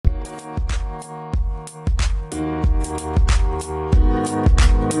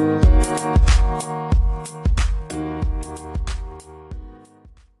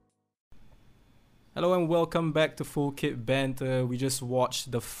welcome back to Full Kit Banter. We just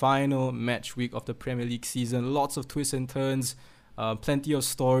watched the final match week of the Premier League season. Lots of twists and turns, plenty of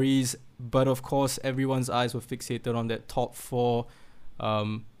stories, but of course everyone's eyes were fixated on that top four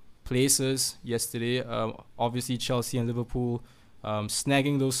places yesterday. Obviously Chelsea and Liverpool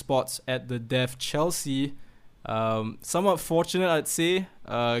snagging those spots at the death. Chelsea, somewhat fortunate, I'd say,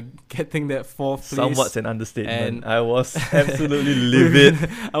 getting that fourth place. Somewhat's an understatement. And I was absolutely livid.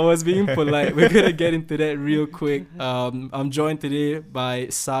 I was being polite. We're gonna get into that real quick. I'm joined today by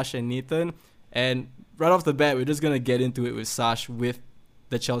Sash and Nathan, and right off the bat, we're just gonna get into it with Sash with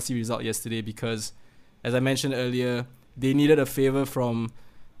the Chelsea result yesterday because, as I mentioned earlier, they needed a favour from,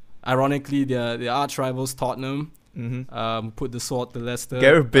 ironically, their arch rivals Tottenham. Put the sword to Leicester.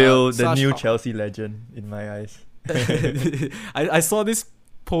 Gareth Bale, the new Chelsea legend in my eyes. I saw this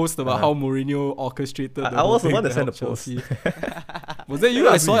post about how Mourinho orchestrated the I was the one that help sent the post. Was that you?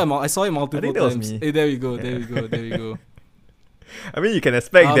 I saw it multiple I think times. that was me. Hey, there we go. I mean, you can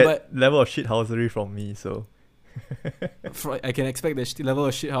expect that level of shithousery from me, so. I can expect that level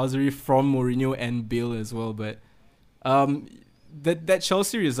of shithousery from Mourinho and Bale as well, but that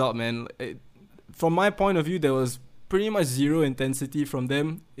Chelsea result, man, from my point of view, there was pretty much zero intensity from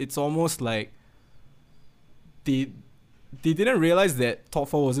them. It's almost like they didn't realize that top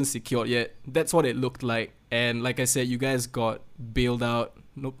four wasn't secured yet. That's what it looked like. And like I said, you guys got bailed out.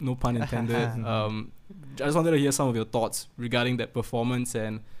 No pun intended. I just wanted to hear some of your thoughts regarding that performance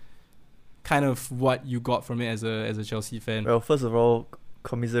and kind of what you got from it as a Chelsea fan. Well, first of all,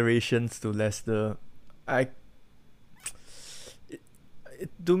 commiserations to Leicester.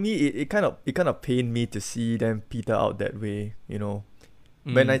 To me, it kind of pained me to see them peter out that way. You know,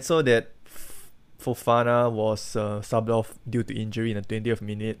 when I saw that Fofana was subbed off due to injury in the 20th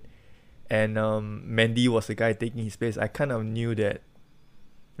minute, and Mendy was the guy taking his place, I kind of knew that,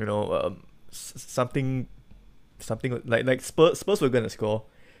 you know, something like Spurs were gonna score,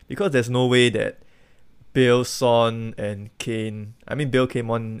 because there's no way that Bale, Son, and Kane. I mean, Bale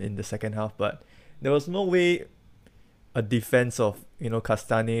came on in the second half, but there was no way a defense of, you know,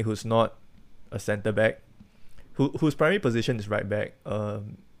 Castane, who's not a centre back, whose primary position is right back.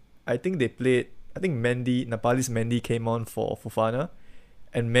 I think Nepalese Mendy came on for Fofana,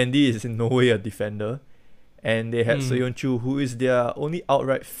 and Mendy is in no way a defender. And they had Soyuncu, who is their only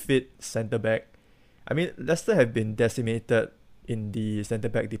outright fit centre back. I mean, Leicester have been decimated in the centre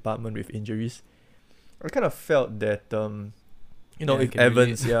back department with injuries. I kind of felt that if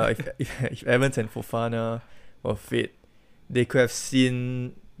Evans, if Evans and Fofana were fit, they could have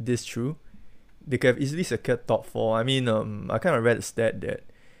seen this through. They could have easily secured top four. I mean, I kind of read a stat that,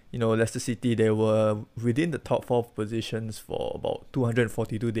 you know, Leicester City, they were within the top four positions for about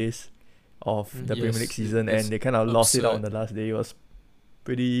 242 days of the Premier League season, and they kind of lost it out on the last day. It was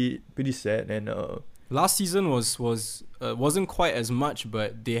pretty sad. And last season wasn't quite as much,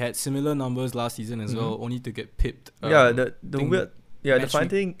 but they had similar numbers last season as well, only to get pipped. The funny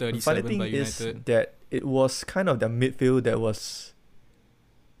thing is that it was kind of the midfield that was.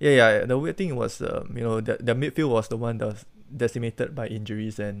 The weird thing was, the midfield was the one that was decimated by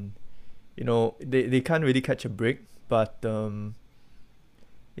injuries, and, you know, they can't really catch a break. But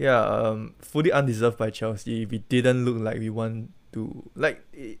fully undeserved by Chelsea. We didn't look like we want to, like,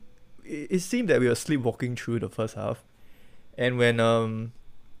 it seemed that we were sleepwalking through the first half. And when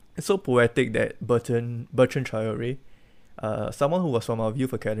it's so poetic that Bertrand Traore, someone who was from our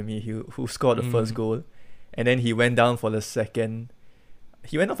youth academy, who scored the first goal, and then he went down for the second.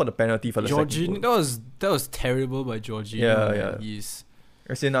 He went up for the penalty for the second goal. That was terrible by Jorginho. Yeah. He's,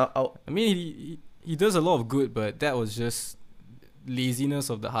 as in, I mean, he does a lot of good, but that was just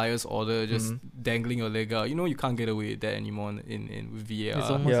laziness of the highest order, just dangling your leg out. You know, you can't get away with that anymore in with VAR. It's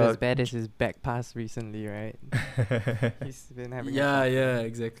almost as bad as his back pass recently, right? He's been having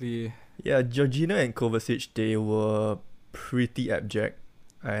exactly. Yeah, Jorginho and Kovacic, they were pretty abject,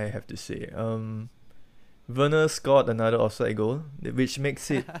 I have to say. Werner scored another offside goal, which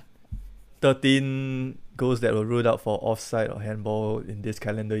makes it 13 goals that were ruled out for offside or handball in this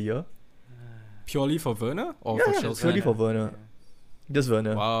calendar year. Purely for Werner or for Chelsea? Purely for Werner. Just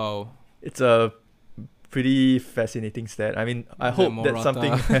Werner. Wow. It's a pretty fascinating stat. I mean, I hope that's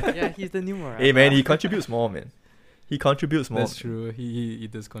something. Yeah, he's the new Morata. Hey man, he contributes more, man. He contributes more. That's true. He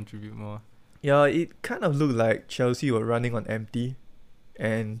does contribute more. Yeah, it kind of looked like Chelsea were running on empty,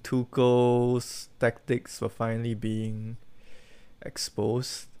 and Tuchel's tactics were finally being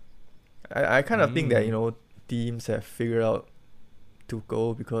exposed. I kind of think that, you know, teams have figured out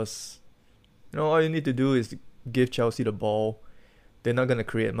Tuchel, because, you know, all you need to do is give Chelsea the ball. They're not going to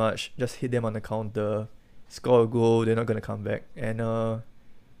create much. Just hit them on the counter, score a goal, they're not going to come back. And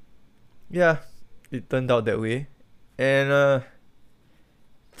it turned out that way, and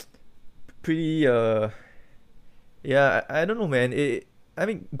pretty yeah, I don't know, man. I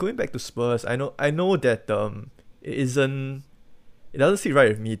mean, going back to Spurs, I know that it doesn't sit right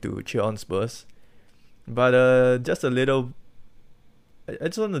with me to cheer on Spurs, but just a little. I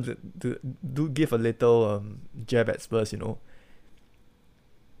just wanted to do give a little jab at Spurs.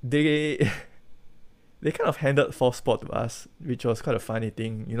 They they kind of handed fourth spot to us, which was quite a funny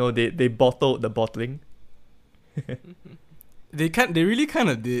thing. They bottled the bottling. They really kind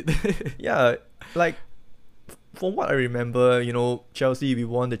of did. Yeah, like from what I remember, Chelsea, we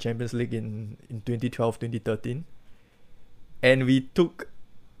won the Champions League in 2012, 2013, and we took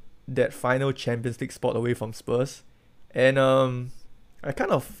that final Champions League spot away from Spurs, and I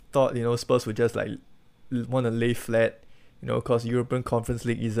kind of thought Spurs would just like want to lay flat, because European Conference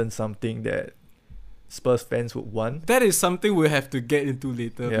League isn't something that Spurs fans would want. That is something we'll have to get into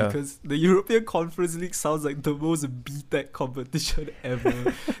later, Yeah. because the European Conference League sounds like the most B-Tech competition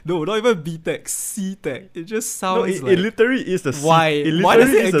ever. No, not even B-Tech, C-Tech. It just sounds No, it like... literally is the Why? It Why does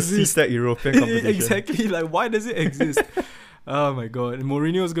literally it is the exist? C-Tech European competition. Exactly, like why does it exist? Oh my god.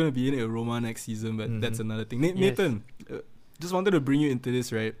 Mourinho's going to be in at Roma next season, but that's another thing. Yes. Nathan, just wanted to bring you into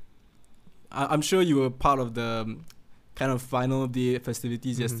this, right? I'm sure you were part of the kind of final day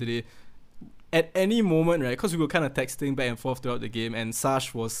festivities yesterday. At any moment, right, because we were kind of texting back and forth throughout the game, and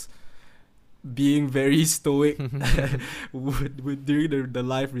Sash was being very stoic during the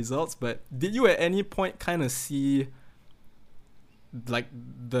live results, but did you at any point kind of see like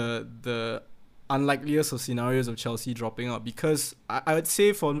the unlikeliest of scenarios of Chelsea dropping out? Because I would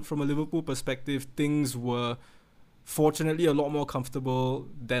say from a Liverpool perspective, things were fortunately a lot more comfortable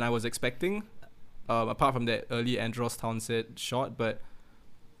than I was expecting, apart from that early Andros Townsend shot. But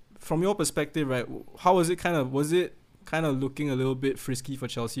from your perspective, right, how was it kind of looking a little bit frisky for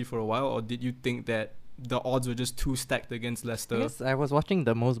Chelsea for a while, or did you think that the odds were just too stacked against Leicester? Yes, I was watching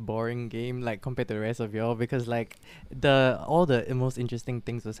the most boring game like compared to the rest of y'all, because like all the most interesting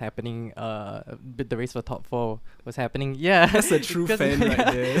things was happening. The race for top 4 was happening. Yeah, That's a true because fan right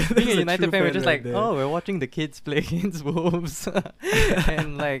there. That's being a a United true fan, we're fan just right like, there. oh, we're watching the kids play against Wolves,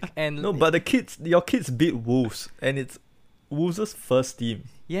 and No, but your kids beat Wolves, and it's Wolves' first team.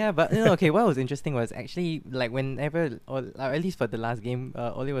 yeah, but okay. What was interesting was actually like whenever, or at least for the last game,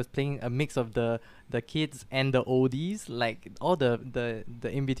 Ole was playing a mix of the kids and the oldies. Like all the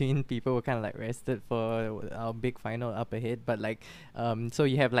in between people were kind of like rested for our big final up ahead. But like so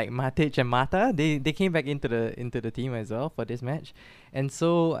you have like Matic and Mata. They came back into the team as well for this match, and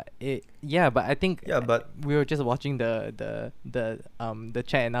so but I think But we were just watching the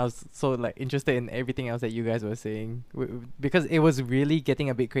chat, and I was so like interested in everything else that you guys were saying, because it was really getting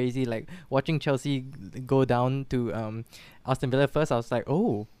a bit crazy. Like watching Chelsea go down to Aston Villa first, I was like,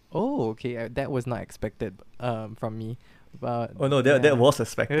 oh, okay, that was not expected from me. But oh no, that was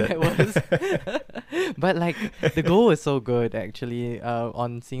expected. It was. But like the goal was so good actually.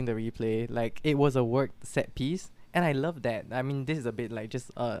 On seeing the replay, like it was a worked set piece. And I love that. I mean, this is a bit like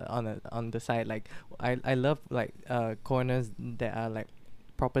just on the side. Like I love like corners that are like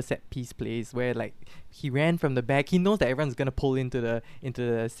proper set piece plays where like he ran from the back. He knows that everyone's gonna pull into the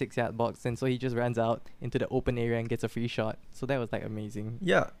 6-yard box, and so he just runs out into the open area and gets a free shot. So that was like amazing.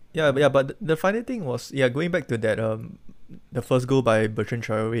 Yeah. But the funny thing was, going back to that the first goal by Bertrand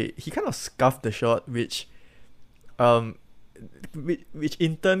Traore, he kind of scuffed the shot, which in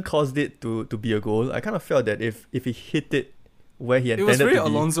turn caused it to be a goal. I kind of felt that if he hit it where he intended It was very to be,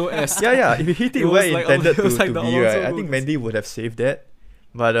 Alonso-esque. yeah, if he hit it It where was he like intended it was like to the be, right, Alonso I think goals. Mendy would have saved that.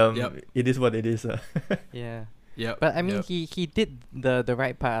 But it is what it is. Yeah. Yeah. But I mean, he did the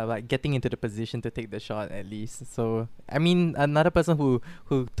right part, like getting into the position to take the shot at least. So I mean, another person who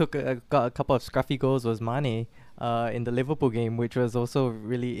got a couple of scruffy goals was Mane, in the Liverpool game, which was also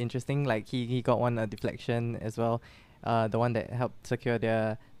really interesting. Like he got one deflection as well, the one that helped secure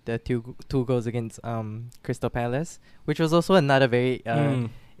the two goals against Crystal Palace, which was also another very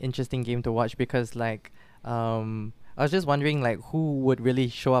interesting game to watch, because like I was just wondering like who would really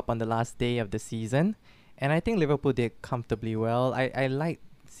show up on the last day of the season. And I think Liverpool did comfortably well. I like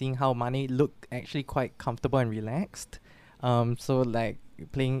seeing how Mane looked actually quite comfortable and relaxed. So like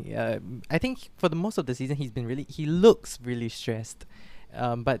playing, I think for the most of the season he looks really stressed.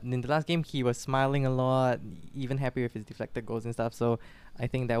 But in the last game he was smiling a lot, even happy with his deflected goals and stuff. So I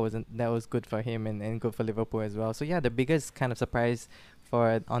think that was good for him and good for Liverpool as well. So yeah, the biggest kind of surprise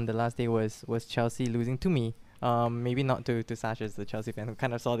on the last day was Chelsea losing to me. Maybe not to Sasha as the Chelsea fan who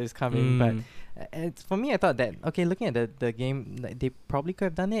kind of saw this coming, but it's for me. I thought that okay, looking at the game, like, they probably could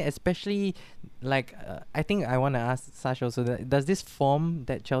have done it. Especially, like I think I want to ask Sasha also. Does this form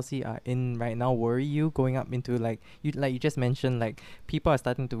that Chelsea are in right now worry you going up into like you just mentioned, like people are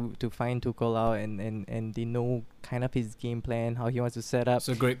starting to find Tuchel out and they know kind of his game plan, how he wants to set up. It's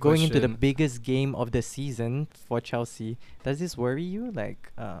a great Going question. into the biggest game of the season for Chelsea, does this worry you?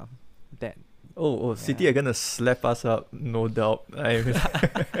 Like that. City are gonna slap us up, no doubt. I mean,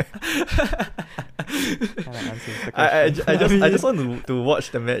 I just want to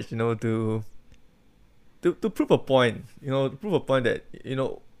watch the match, to prove a point, to prove a point that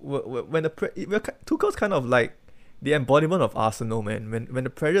when Tuchel's kind of like the embodiment of Arsenal, man. When the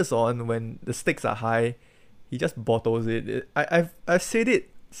pressure's on, when the stakes are high, he just bottles it. I've said it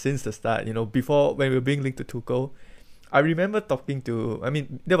since the start, before when we were being linked to Tuchel. I remember talking to,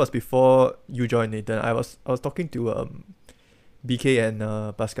 that was before you joined, Nathan. I was talking to BK and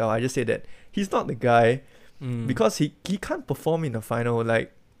Pascal. I just said that he's not the guy because he can't perform in the final.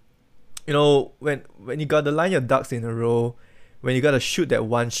 Like, when you got to line your ducks in a row, when you got to shoot that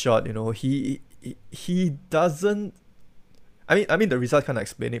one shot, he doesn't. The results kind of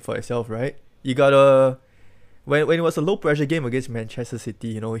explain it for itself, right? You gotta when it was a low pressure game against Manchester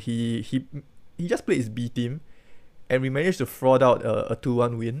City, he just played his B team. And we managed to fraud out a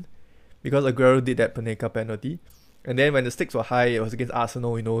 2-1 win because Aguero did that Panenka penalty. And then when the stakes were high, it was against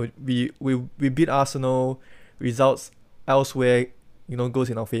Arsenal. We beat Arsenal. Results elsewhere, goes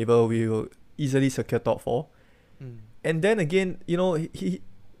in our favor. We will easily secure top 4. And then again,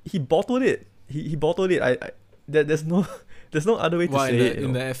 he bottled it. He bottled it. There's no other way to say it.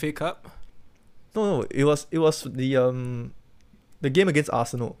 In the FA Cup? No. It was the game against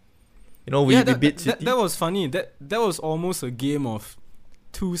Arsenal. We beat City. That was funny. That was almost a game of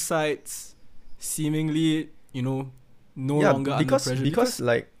two sides seemingly, no longer under pressure. Because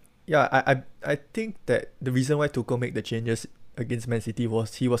I think that the reason why Tuchel made the changes against Man City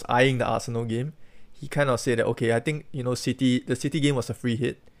was he was eyeing the Arsenal game. He kind of said that, okay, I think, the City game was a free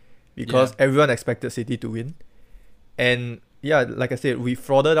hit because everyone expected City to win. And like I said, we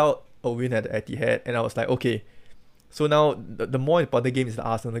frauded out a win at the Etihad, and I was like, okay, so now the more important game is the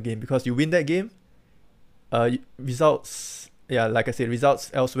Arsenal game, because you win that game, results, like I said,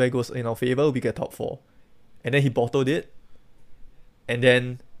 results elsewhere goes in our favor, we get top 4. And then he bottled it. And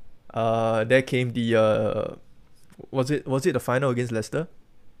then there came the was it the final against Leicester?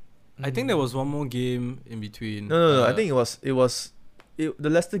 I think there was one more game in between. No. I think it was the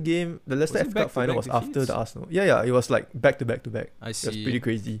Leicester game. The Leicester FA Cup final was defeats? after the Arsenal. Yeah. It was like back to back to back. I see. It was pretty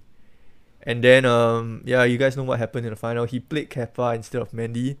crazy. And then you guys know what happened in the final. He played Kepa instead of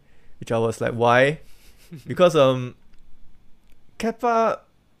Mendy, which I was like, why? Because Kepa,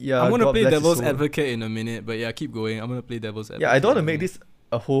 I'm gonna play devil's advocate in a minute, but keep going. I'm gonna play devil's advocate. I don't want to make this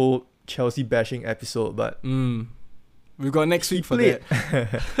a whole Chelsea bashing episode, but we've got next week for that.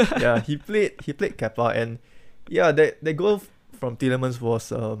 he played Kepa, and the goal from Tielemans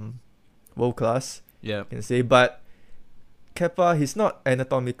was world class. Yeah, can say, but Kepa, he's not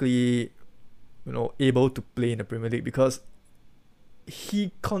anatomically, able to play in the Premier League because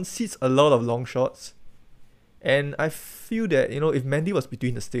he concedes a lot of long shots. And I feel that, if Mendy was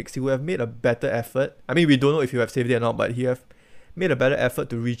between the sticks, he would have made a better effort. We don't know if he would have saved it or not, but he have made a better effort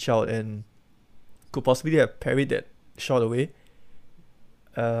to reach out and could possibly have parried that shot away.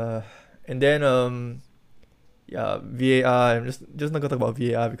 And then VAR. I'm just not gonna talk about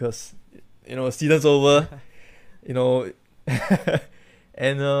VAR because season's over.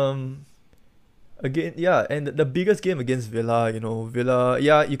 And again, and the biggest game against Villa, Villa,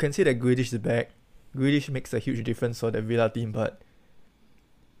 you can say that Grealish is back. Grealish makes a huge difference for the Villa team, but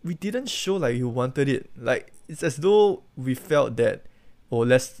we didn't show like we wanted it. Like, it's as though we felt that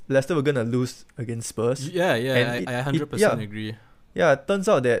Leicester were gonna lose against Spurs. I 100% agree. Yeah, it turns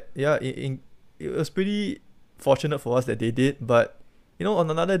out that it was pretty fortunate for us that they did, but on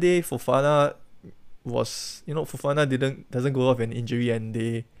another day, Fofana doesn't go off an injury, and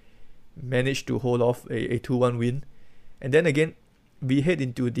they managed to hold off a 2-1 win. And then again, we head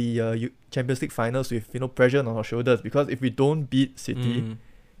into the Champions League finals with pressure on our shoulders, because if we don't beat City,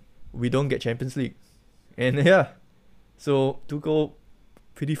 we don't get Champions League. And so Tuchel,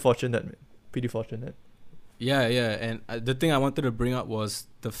 pretty fortunate, man. Pretty fortunate. Yeah, and the thing I wanted to bring up was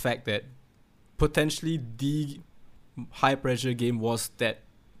the fact that potentially the high pressure game was that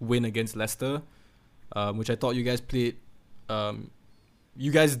win against Leicester, which I thought you guys played.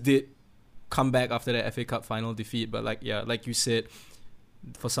 You guys did come back after that FA Cup final defeat, but like you said,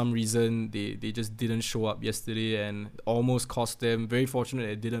 for some reason they just didn't show up yesterday and almost cost them. Very fortunate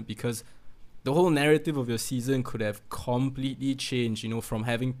it didn't, because the whole narrative of your season could have completely changed, from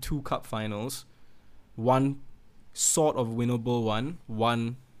having 2 cup finals, one sort of winnable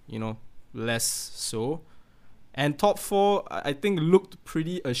one, less so. And top 4, I think, looked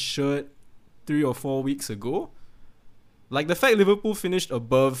pretty assured 3 or 4 weeks ago. Like, the fact Liverpool finished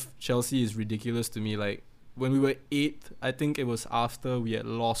above Chelsea is ridiculous to me. Like, when we were 8th, I think it was after we had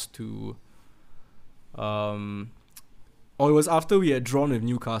lost to... or it was after we had drawn with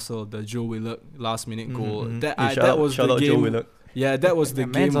Newcastle, the Joe Willock last-minute goal. That was the game. Joe Willock. Yeah, that was the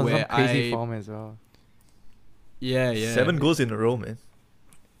game where crazy form as well. Yeah. 7 goals in a row, man.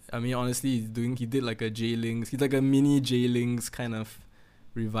 I mean, honestly, he did like a J-Links. He's like a mini J-Links kind of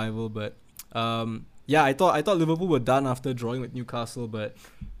revival. But yeah, I thought Liverpool were done after drawing with Newcastle. But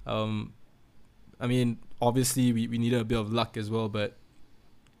I mean, obviously we needed a bit of luck as well. But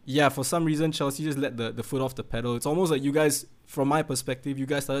yeah, for some reason Chelsea just let the foot off the pedal. It's almost like you guys, from my perspective, you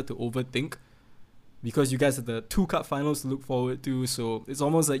guys started to overthink, because you guys had the 2 cup finals to look forward to. So it's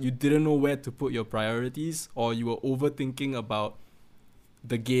almost like you didn't know where to put your priorities, or you were overthinking about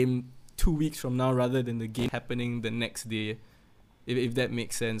the game 2 weeks from now rather than the game happening the next day, if that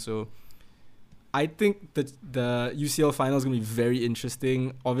makes sense. So I think that the UCL final is going to be very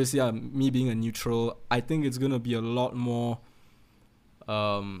interesting. Obviously, me being a neutral, I think it's going to be a lot more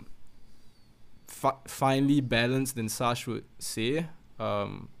finely balanced than Sash would say.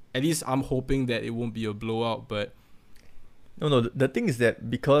 At least I'm hoping that it won't be a blowout. But no, the thing is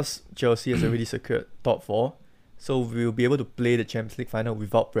that because Chelsea has already secured top 4, so we'll be able to play the Champions League final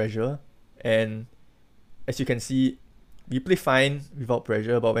without pressure. And as you can see, we play fine without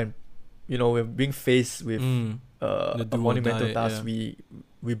pressure, but when we're being faced with a monumental task, we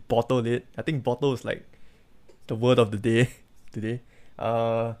bottled it. I think bottle is like the word of the day today.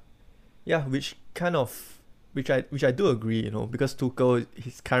 Which I do agree, because Tuchel,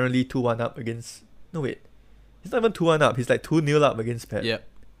 he's currently 2-1 up against... No, wait. He's not even 2-1 up. He's like 2-0 up against Pep. Yeah.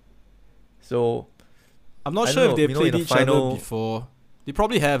 So... I'm not sure if they played each other before. They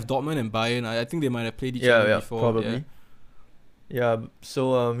probably have, Dortmund and Bayern. I think they might have played each other before. Probably. Yeah,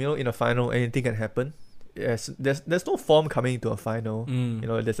 so, in a final, anything can happen. Yes, there's no form coming into a final.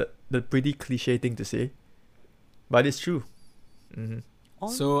 There's the pretty cliche thing to say. But it's true.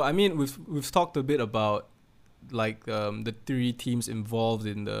 So, I mean, we've talked a bit about like the 3 teams involved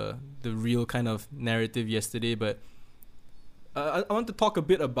in the real kind of narrative yesterday, but I want to talk a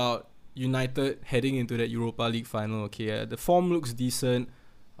bit about United heading into that Europa League final. Okay, the form looks decent.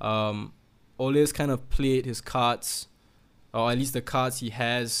 Ole's kind of played his cards, or at least the cards he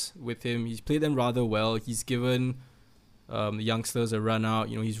has with him. He's played them rather well. He's given the youngsters a run out.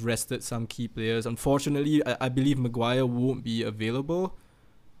 He's rested some key players. Unfortunately, I believe Maguire won't be available.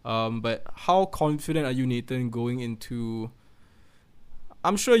 But how confident are you, Nathan, going into...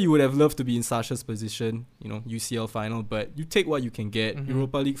 I'm sure you would have loved to be in Sasha's position, UCL final, but you take what you can get.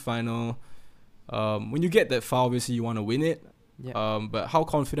 Europa League final. When you get that far, obviously you want to win it. Yeah. But how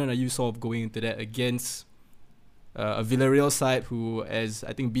confident are you sort of going into that against a Villarreal side who, as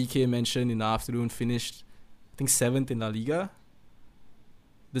I think BK mentioned in the afternoon, finished, I think, 7th in La Liga?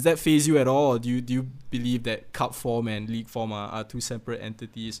 Does that faze you at all, or do you believe that cup form and league form are 2 separate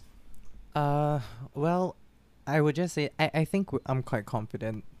entities? Well, I would just say I think I'm quite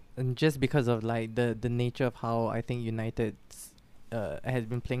confident, and just because of like the nature of how I think United has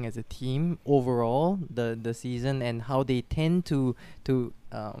been playing as a team overall the season, and how they tend to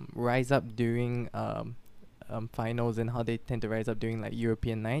rise up during finals, and how they tend to rise up during like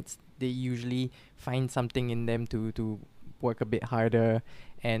European nights. They usually find something in them to work a bit harder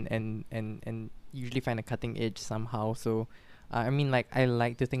and usually find a cutting edge somehow. So I mean, like, I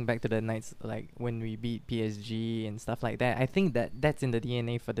like to think back to the nights like when we beat PSG and stuff like that. I think that's in the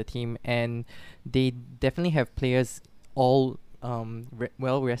DNA for the team, and they definitely have players all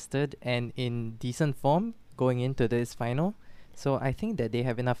well rested and in decent form going into this final. So I think that they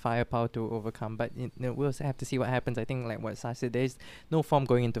have enough firepower to overcome. But we'll also have to see what happens. I think, like what Sas said, there's no form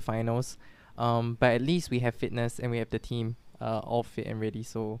going into finals. But at least we have fitness and we have the team all fit and ready.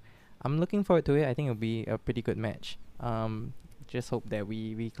 So I'm looking forward to it. I think it'll be a pretty good match. Just hope that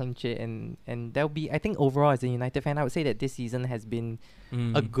we clinch it, and that'll be, I think, overall as a United fan, I would say that this season has been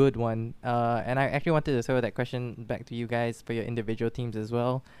a good one. And I actually wanted to throw that question back to you guys for your individual teams as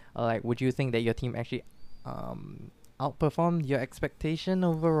well. Like, would you think that your team actually outperformed your expectation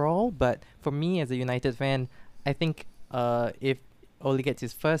overall? But for me as a United fan, I think if Ole gets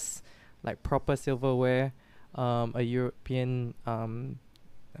his first like proper silverware, a European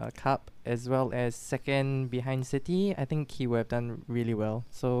cup, as well as second behind City, I think he would have done really well.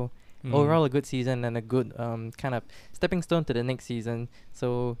 So overall a good season and a good kind of stepping stone to the next season.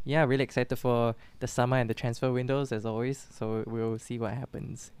 So yeah, really excited for the summer and the transfer windows as always. So we'll see what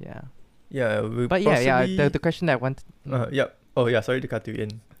happens. Yeah. Yeah, But yeah, the question that I wanted. Yep. Oh yeah, sorry to cut you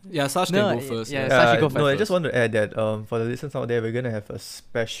in. Yeah, Sash can go first. yeah, Sash, you go No, I first. just want to add that for the listeners out there, we're gonna have a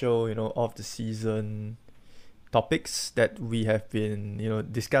special, of the season topics that we have been,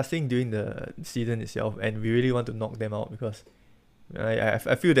 discussing during the season itself, and we really want to knock them out because I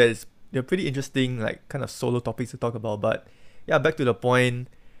feel that they're pretty interesting, like kind of solo topics to talk about. But yeah, back to the point.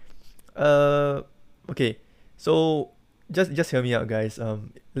 Okay, so just hear me out, guys.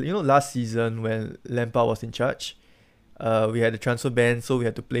 Last season when Lampard was in charge, we had a transfer ban, so we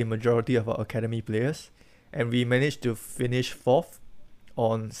had to play majority of our academy players, and we managed to finish 4th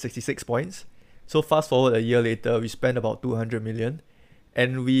on 66 points. So fast forward a year later, we spent about 200 million,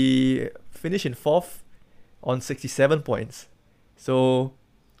 and we finished in 4th on 67 points. So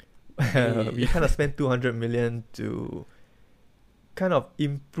we kind of spent 200 million to kind of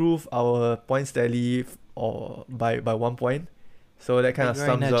improve our points tally or by 1 point. So that kind of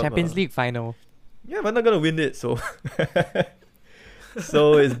sums in a up Champions League final. Yeah, we're not gonna win it, so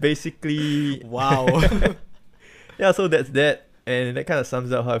so it's basically Wow. yeah. So that's that, and that kind of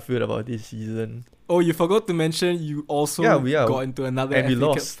sums up how I feel about this season. Oh, you forgot to mention you also got into another and we FA,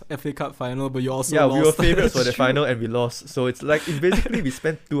 lost. FA Cup final, but you also lost. We were favourites for the final and we lost. So it's basically we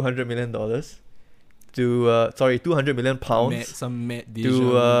spent $200 million to £200 million Some mad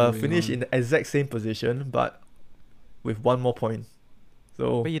to finish in the exact same position, but with one more point.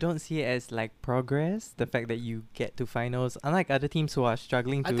 So But you don't see it as like progress, the fact that you get to finals, unlike other teams who are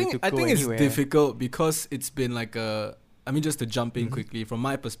struggling to I think go it's anywhere. difficult because it's been just to jump in Mhm. quickly from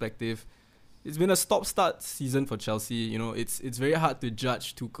my perspective, it's been a stop-start season for Chelsea. It's very hard to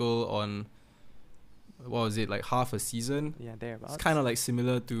judge Tuchel on what was it, like half a season. Yeah, thereabouts. It's kind of like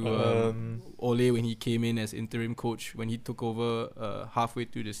similar to Ole when he came in as interim coach when he took over halfway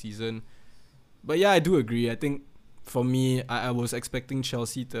through the season. But yeah, I do agree. I think for me, I was expecting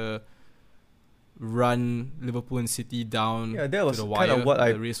Chelsea to run Liverpool and City down. yeah, that was to the wire, kind of what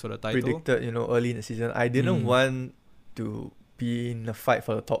I the race for the title. predicted, early in the season. I didn't want to be in a fight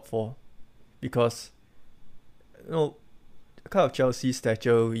for the top 4 because, kind of Chelsea's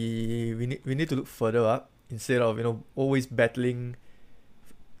stature, we need to look further up instead of always battling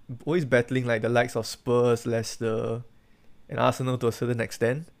like the likes of Spurs, Leicester, and Arsenal to a certain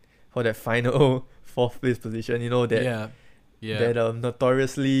extent for that final 4th place position. That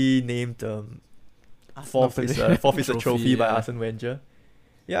notoriously named fourth is a trophy Trophy, by yeah. Arsene Wenger.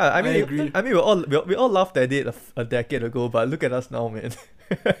 Yeah, I mean, agree. we all laughed at it a decade ago, but look at us now, man.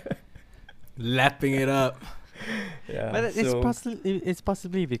 Lapping it up. Yeah, But it's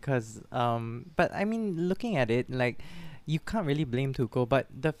possibly because but I mean, looking at it, like, you can't really blame Tuchel, but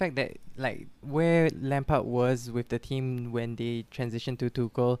the fact that like where Lampard was with the team when they transitioned to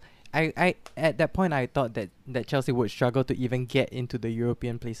Tuchel, I at that point I thought that Chelsea would struggle to even get into the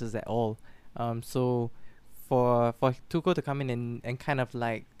European places at all. So for Tuchel to come in and kind of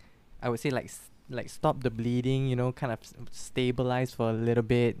like, I would say like stop the bleeding, kind of stabilize for a little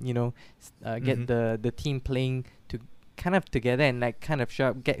bit, get the team playing to kind of together and like kind of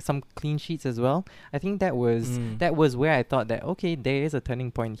get some clean sheets as well. I think that was where I thought that, okay, there is a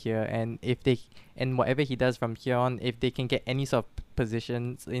turning point here, and whatever he does from here on, if they can get any sort of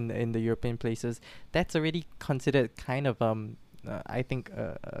positions in the European places, that's already considered kind of I think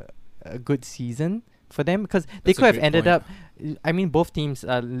a good season for them, because they could have ended up, I mean, both teams,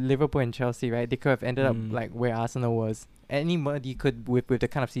 Liverpool and Chelsea, right? They could have ended up like where Arsenal was. Anybody could with the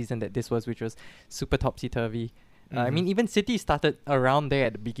kind of season that this was, which was super topsy-turvy. I mean, even City started around there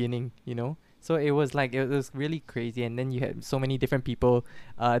at the beginning, So it was really crazy, and then you had so many different people,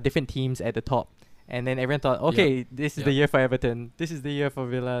 different teams at the top. And then everyone thought, okay, this is the year for Everton. This is the year for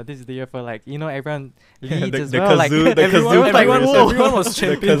Villa. This is the year for everyone Leeds as well. Everyone was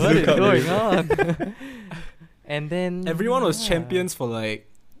champions. What is going on? And then Everyone was champions for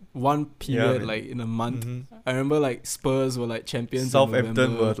like one period, man. like in a month. I remember like Spurs were like champions.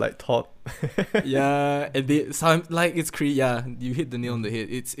 Southampton were like top. Yeah, and it's crazy. Yeah, you hit the nail on the head.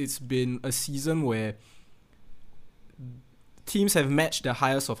 It's been a season where teams have matched their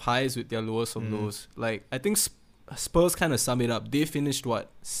highest of highs with their lowest of lows. Like, I think Spurs kind of sum it up. They finished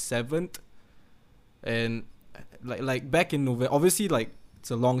 7th, and like back in November. Obviously, like,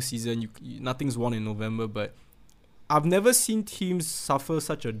 it's a long season. Nothing's won in November, but I've never seen teams suffer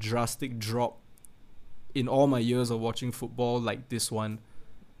such a drastic drop in all my years of watching football like this one.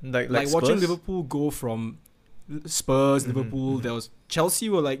 Like watching Liverpool go from Spurs, Liverpool. There was Chelsea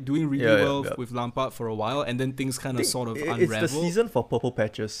were like doing really well with Lampard for a while, and then things kind of sort of unraveled. It's the season for purple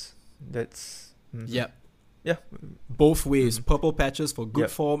patches. That's Yep. yeah. Both ways. Mhm. Purple patches for good Yep.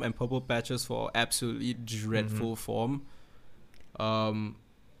 form and purple patches for absolutely dreadful form.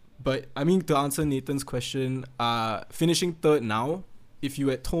 But I mean, to answer Nathan's question, finishing third now, if you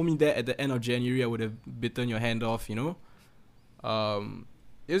had told me that at the end of January, I would have bitten your hand off, you know?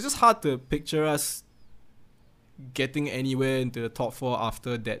 It was just hard to picture us getting anywhere into the top four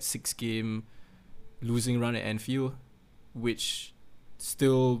after that 6-game losing run at Anfield, which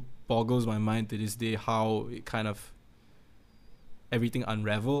still boggles my mind to this day how it kind of everything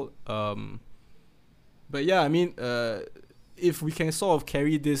unraveled. But yeah, I mean, if we can sort of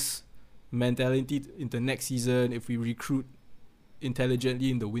carry this mentality into next season, if we recruit intelligently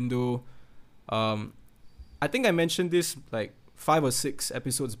in the window, I think I mentioned this like 5 or 6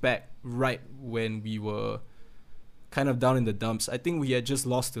 episodes back, right when we were kind of down in the dumps. I think we had just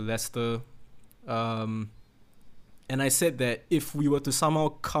lost to Leicester, and I said that if we were to somehow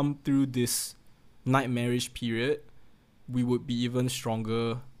come through this nightmarish period, we would be even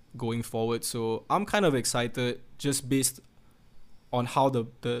stronger going forward. So I'm kind of excited just based on how the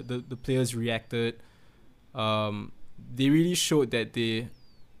players reacted. They really showed that they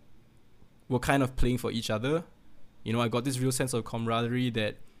were kind of playing for each other. You know, I got this real sense of camaraderie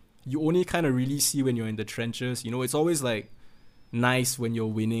that you only kind of really see when you're in the trenches. You know, it's always like nice when you're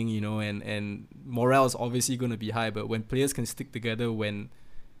winning, you know, and morale is obviously going to be high. But when players can stick together when,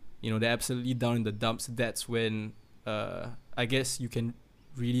 you know, they're absolutely down in the dumps, that's when I guess you can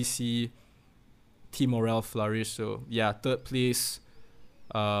really see team morale flourish. So yeah, third place,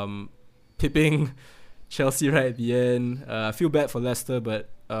 pipping Chelsea right at the end. I feel bad for Leicester, but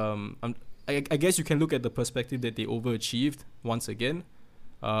I guess you can look at the perspective that they overachieved once again.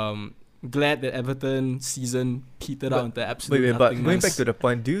 Glad that Everton season petered out into absolute But nothingness. going back to the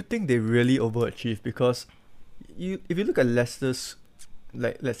point, do you think they really overachieved? Because if you look at Leicester's,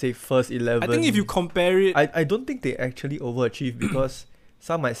 like, let's say first 11, I think if you compare it, I don't think they actually overachieved because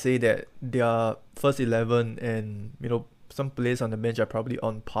some might say that their first 11 and, you know, some players on the bench are probably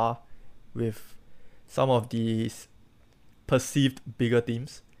on par with some of these perceived bigger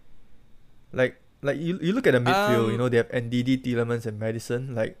teams. Like you look at the midfield, you know, they have Ndidi, Tielemans and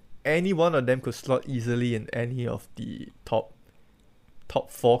Maddison. Like, any one of them could slot easily in any of the top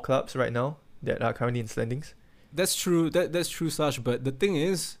 4 clubs right now that are currently in standings. That's true. That's true, Sash. But the thing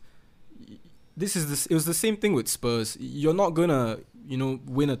is, it was the same thing with Spurs. You're not gonna, you know,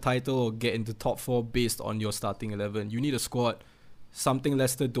 win a title or get into top 4 based on your starting 11. You need a squad, something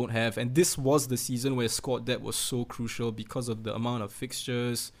Leicester don't have. And this was the season where squad depth was so crucial because of the amount of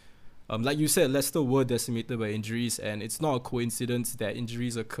fixtures. Like you said, Leicester were decimated by injuries, and it's not a coincidence that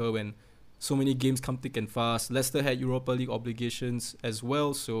injuries occur when so many games come thick and fast. Leicester had Europa League obligations as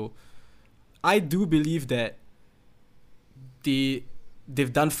well, so I do believe that they've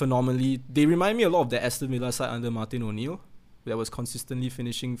done phenomenally. They remind me a lot of the Aston Villa side under Martin O'Neill, that was consistently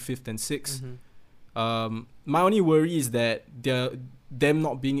finishing 5th and 6th. My only worry is that them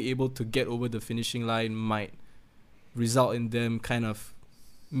not being able to get over the finishing line might result in them kind of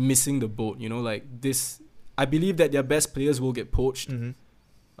missing the boat, you know, like this. I believe that their best players will get poached.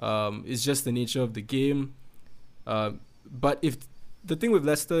 It's just the nature of the game. But if the thing with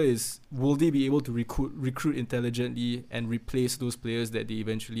Leicester is, will they be able to recruit intelligently and replace those players that they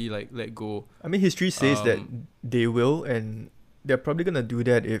eventually like let go? I mean, history says that they will, and they're probably gonna do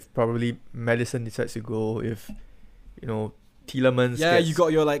that if probably Maddison decides to go, if, you know, Tielemans. Yeah, gets, you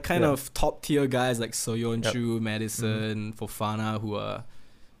got your like kind of top tier guys like Soyuncu, Maddison, Fofana, who are,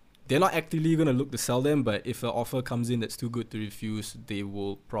 they're not actively going to look to sell them, but if an offer comes in that's too good to refuse, they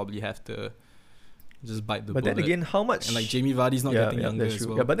will probably have to just bite the bullet. But then again, how much... And like Jamie Vardy's not getting younger as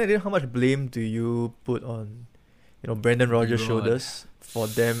well. Yeah, but then again, how much blame do you put on, you know, Brendan Rodgers' shoulders for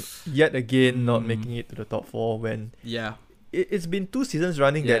them yet again not making it to the top 4 when... Yeah. It's been 2 seasons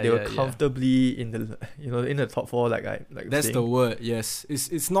running that they were comfortably in the, you know, in the top 4, like that's saying. the word. Yes,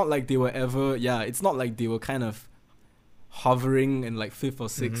 it's not like they were ever. Yeah, it's not like they were kind of hovering in like 5th or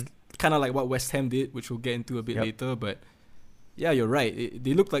 6th, kind of like what West Ham did, which we'll get into a bit later. But yeah, you're right.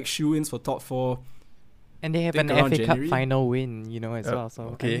 They look like shoe-ins for top 4. And they have an FA Cup final win, you know, as well. So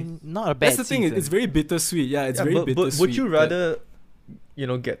okay. I mean, not a bad That's the thing. season. It's very bittersweet. Yeah, it's very bittersweet. But would you rather, you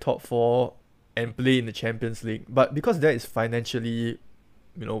know, get top 4 and play in the Champions League, but because that is financially,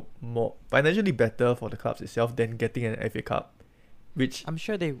 you know, more financially better for the clubs itself than getting an FA Cup, which I'm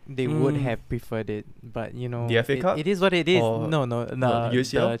sure they would have preferred it, but you know, the FA Cup, it is what it is. No,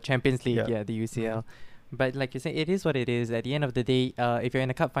 UCL? the Champions League, the UCL. But like you say, it is what it is. At the end of the day, if you're in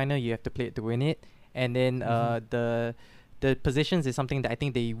a cup final, you have to play it to win it, and then the positions is something that I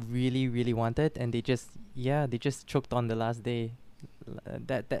think they really, really wanted, and they just choked on the last day.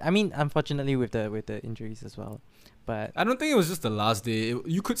 I mean, unfortunately with the injuries as well, but I don't think it was just the last day.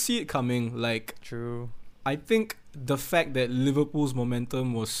 You could see it coming. Like, true. I think the fact that Liverpool's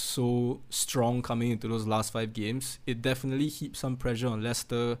momentum was so strong coming into those last 5 games, it definitely heaped some pressure on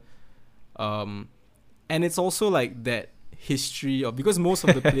Leicester. And it's also like that history of, because most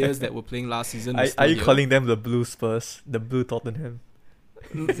of the players that were playing last season were Are still you young. calling them the Blue Spurs, the Blue Tottenham?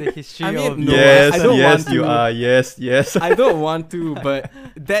 It's a history I mean, of no, yes, I don't yes, want you to. are. Yes. I don't want to, but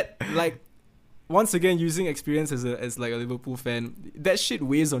that, like, once again, using experience as like a Liverpool fan, that shit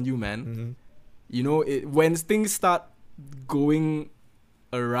weighs on you, man. Mhm. You know, when things start going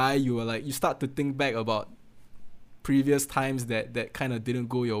awry, you start to think back about previous times that kind of didn't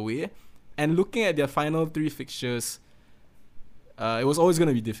go your way. And looking at their final 3 fixtures, it was always going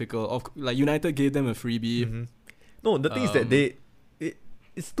to be difficult. Like, United gave them a freebie. Mhm. No, the thing is that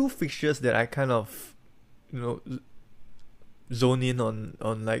it's 2 fixtures that I kind of, zone in on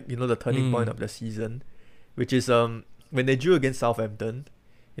like, the turning point of the season, which is when they drew against Southampton,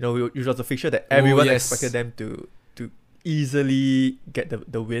 which was a fixture that everyone yes. expected them to easily get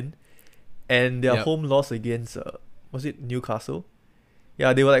the win, and their Yep. home loss against was it Newcastle?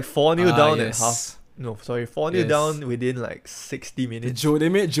 Yeah, they were like 4-0 down at half. No, sorry, 4-0 Yes. down within like 60 minutes. They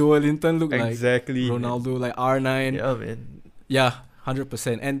made Joe Linton look Exactly, like man. Ronaldo, like R9. Yeah, man. Yeah,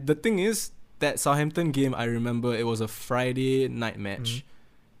 100%. And the thing is, that Southampton game, I remember it was a Friday night match,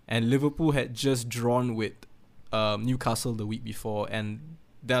 and Liverpool had just drawn with Newcastle the week before, and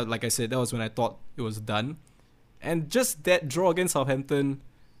that, like I said, that was when I thought it was done. And just that draw against Southampton,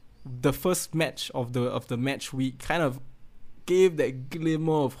 the first match of the match week, kind of gave that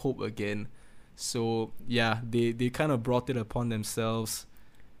glimmer of hope again. So yeah, they kind of brought it upon themselves.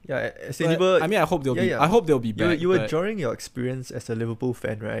 Yeah, as in But, you were, I mean, I hope they'll be. yeah. I hope they'll be back. you were but- drawing your experience as a Liverpool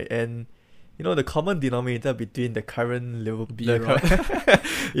fan, right? And the common denominator between the current Liverpool, B-Rod.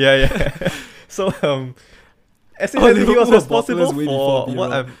 yeah. So as in, Oh, as in he was Liverpool responsible bottlers way for before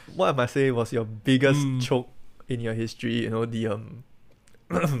B-Rod. what am I saying was your biggest Mm. choke in your history.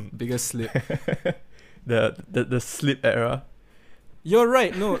 The biggest slip. the slip era. You're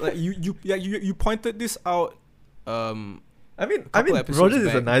right. No, like you pointed this out. I mean, couple episodes Rogers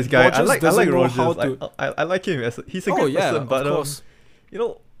is a back. nice guy. Rogers I like doesn't know Rogers. how Like, to- I like him as he's a Oh good yeah, person, but of course.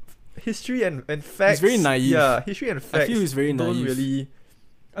 history and facts. very naive. Yeah, history and facts. I feel he's very don't naive. really.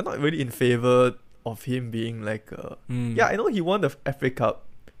 I'm not really in favor of him being like. Yeah, I know he won the FA Cup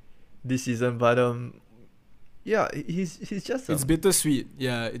this season, but yeah, he's just. It's bittersweet.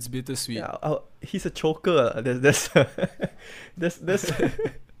 Yeah, it's bittersweet. Yeah, he's a choker. There's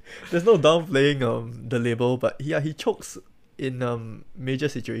there's no downplaying the label, but yeah, he chokes in major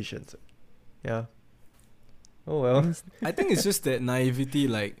situations. Yeah. Oh well. I think it's just that naivety.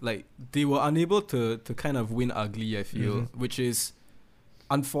 Like they were unable to kind of win ugly. I feel, which is,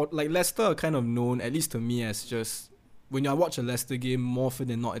 like Leicester are kind of known, at least to me, as just when I watch a Leicester game, more often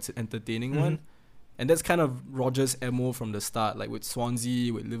than not, it's an entertaining one. And that's kind of Rodgers' MO from the start. Like with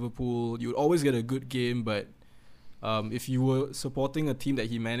Swansea, with Liverpool, you would always get a good game, but if you were supporting a team that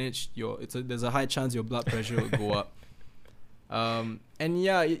he managed, there's a high chance your blood pressure would go up. And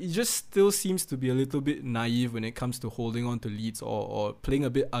yeah, it just still seems to be a little bit naive when it comes to holding on to leads or playing a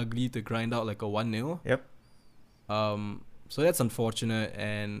bit ugly to grind out like a 1-0. Yep. So that's unfortunate,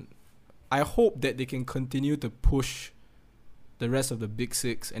 and I hope that they can continue to push the rest of the big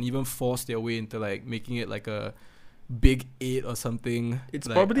 6 and even force their way into like making it like a big 8 or something. It's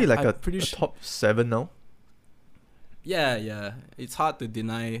Like, probably like I'm a pretty top 7 now. Yeah. It's hard to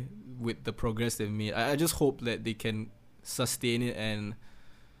deny with the progress they've made. I just hope that they can sustain it and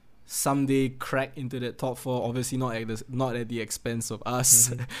someday crack into that top 4. Obviously not at the expense of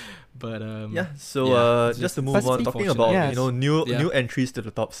us. But Yeah. So yeah, it's just to just move on, unfortunate. talking about Yes. new Yeah. new entries to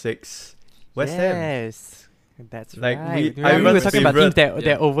the top 6. West Ham. Yes, that's Like, right. we- Remember we were everyone's talking about teams favourite-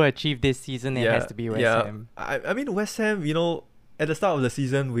 that overachieved this season. It has to be West Ham. I mean West Ham. At the start of the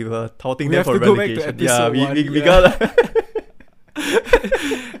season, we were touting We them have for to go back to relegation. Yeah, episode we 1, we yeah. gotta.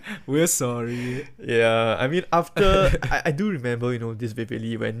 we're sorry. Yeah, I mean after I do remember this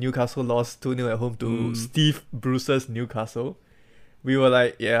vividly when Newcastle lost 2-0 at home to Steve Bruce's Newcastle. We were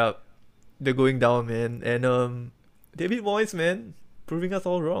like, yeah, they're going down, man. And David Moyes, man, proving us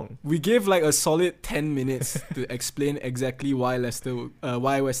all wrong. We gave like a solid 10 minutes to explain exactly why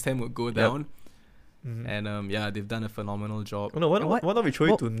why West Ham would go down. Mhm. And yeah, they've done a phenomenal job. Oh, no, why not we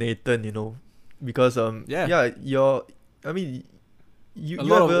throw it to Nathan? Because you're. I mean, you A you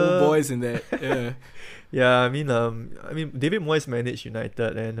lot of have old boys in there. Yeah. Yeah, I mean, David Moyes managed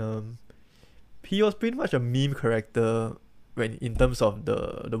United, and he was pretty much a meme character when in terms of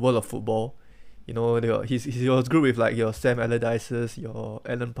the world of football. You know, he was good with like your Sam Allardyce's, your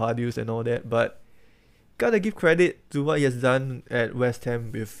Alan Pardew's and all that. But gotta give credit to what he has done at West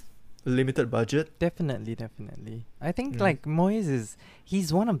Ham with limited budget. Definitely. I think like Moyes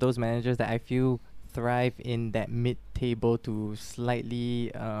he's one of those managers that I feel thrive in that mid-table to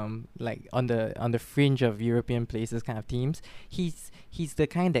slightly like on the fringe of European places kind of teams. He's the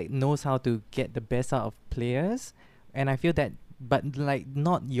kind that knows how to get the best out of players, and I feel that, but like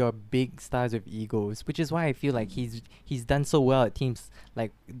not your big stars with egos, which is why I feel like he's done so well at teams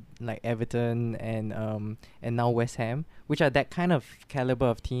like Everton and now West Ham, which are that kind of caliber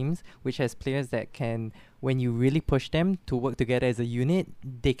of teams, which has players that can, when you really push them to work together as a unit,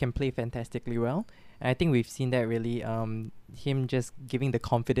 they can play fantastically well. And I think we've seen that really, him just giving the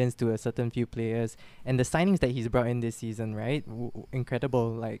confidence to a certain few players, and the signings that he's brought in this season, right?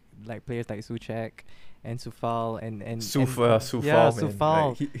 Incredible, like players like Souček and Soufal and Soufal, yeah, man.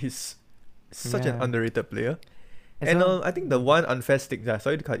 Soufal. Like, he's such an underrated player. As And well. I think the one unfair stigma,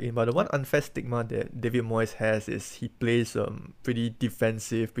 sorry to cut in, but the one unfair stigma that David Moyes has is he plays pretty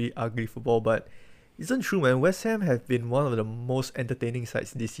defensive, pretty ugly football. But isn't true, man. West Ham have been one of the most entertaining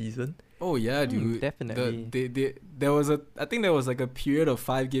sides this season. Oh yeah, dude. Definitely. I think there was like a period of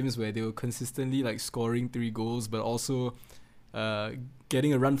 5 games where they were consistently like scoring 3 goals, but also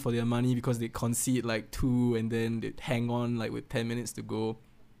getting a run for their money because they concede like 2 and then they hang on like with 10 minutes to go.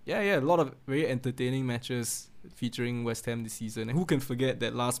 Yeah, a lot of very entertaining matches featuring West Ham this season. And who can forget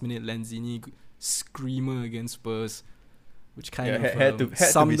that last minute Lanzini screamer against Spurs, which kind of had to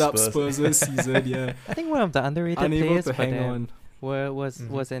summed be up Spurs. Spurs' season. Yeah, I think one of the underrated unable players to for hang them on.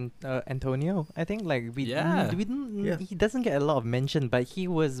 was Antonio. I think like we didn't Yeah. he doesn't get a lot of mention, but he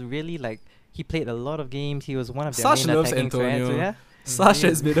was really like he played a lot of games. He was one of their Sash main loves attacking threats. Antonio. Yeah, Sasha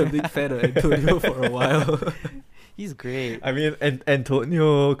has been a big fan of Antonio for a while. he's great. I mean,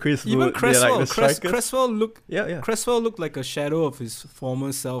 Antonio, Chris Even Wood, they're like Cresswell, the strikers. Cresswell looked like a shadow of his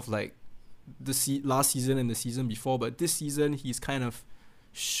former self, like last season and the season before. But this season, he's kind of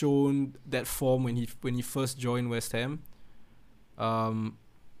shown that form when he first joined West Ham. And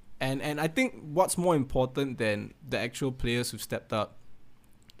I think what's more important than the actual players who've stepped up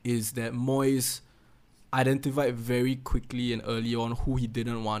is that Moyes identified very quickly and early on who he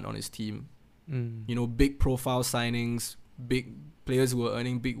didn't want on his team. You know, big profile signings, big players who were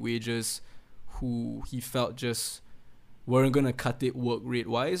earning big wages, who he felt just weren't gonna cut it work rate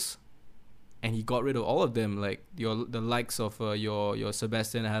wise, and he got rid of all of them. Like the likes of your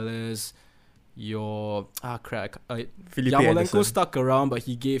Sebastian Haller, your Felipe Yarmolenko Anderson. stuck around, but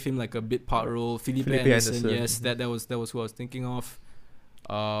he gave him like a bit part role. Felipe Anderson, yes, that was who I was thinking of.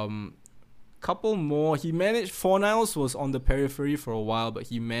 Couple more. He managed. Fornals was on the periphery for a while, but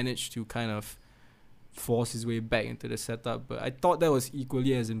he managed to kind of force his way back into the setup. But I thought that was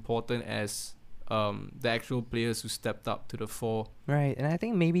equally as important as the actual players who stepped up to the fore. Right, and I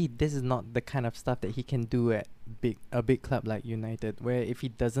think maybe this is not the kind of stuff that he can do at a big club like United, where if he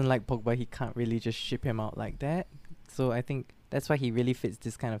doesn't like Pogba, he can't really just ship him out like that. So I think that's why he really fits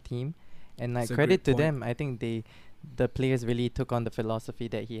this kind of team. And like That's a credit to great point. them, I think the players really took on the philosophy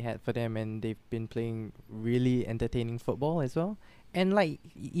that he had for them, and they've been playing really entertaining football as well. And like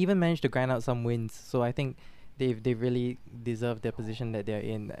even managed to grind out some wins. So I think they really deserve their position that they're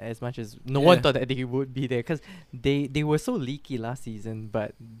in, as much as no one thought that they would be there, because they were so leaky last season,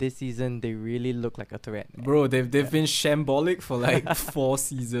 but this season they really look like a threat. Bro, they've been shambolic for like 4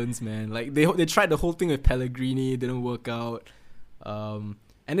 seasons, man. Like they tried the whole thing with Pellegrini, it didn't work out.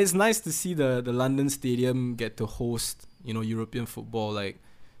 And it's nice to see the London Stadium get to host, you know, European football. Like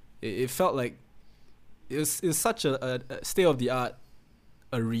it felt like it was such a state of the art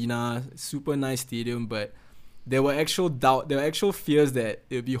arena, super nice stadium, but there were actual fears that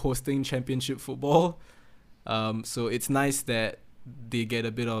it would be hosting championship football. So it's nice that they get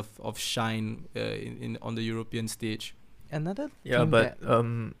a bit of shine in on the European stage. Another Yeah, team but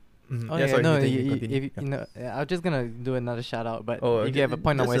that sorry, no, continue. if you know, I was just gonna do another shout out, but Oh, if you have a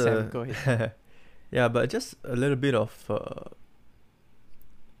point on just West Ham, go ahead. Yeah, but just a little bit of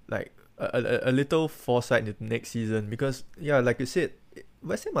like a little foresight into next season, because like you said,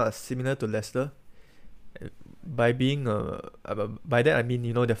 West Ham are similar to Leicester. By being by that I mean,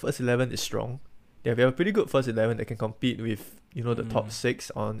 you know, their first 11 is strong. They have a pretty good first 11 that can compete with, you know, the top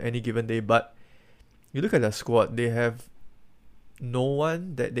 6 on any given day. But you look at their squad, they have no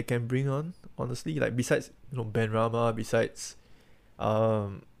one that they can bring on, honestly, like besides, you know, Ben Rama, besides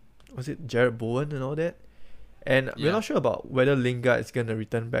was it Jared Bowen and all that. And we're not sure about whether Lingard is gonna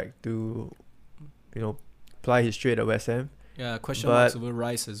return back to, you know, ply his trade at West Ham. Yeah, question marks over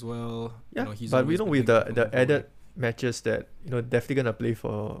Rice as well. Yeah, you know, he's but we always know been with thinking the of added matches that, you know, definitely gonna play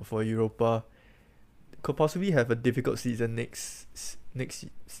for Europa. could possibly have a difficult season next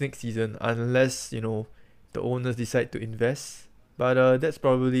season unless the owners decide to invest. But that's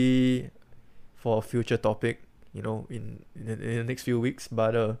probably for a future topic, in the next few weeks.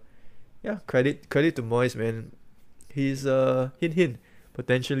 But yeah, credit to Moyes, man. He's hint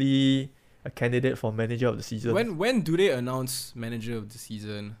potentially a candidate for manager of the season. When do they announce manager of the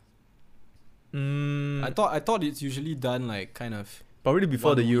season? I thought it's usually done like kind of probably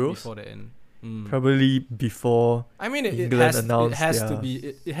before the week Euros. before the end. Probably before. I mean, it England has announced to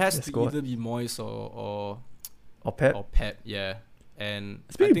be squad. either be Moyes or Pep. yeah. And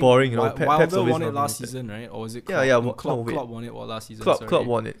It's pretty boring, Pep's Wilder always won it last nominated. season, right? Or was it Yeah, Klopp? yeah. No, Klopp won it last season. Klopp sorry.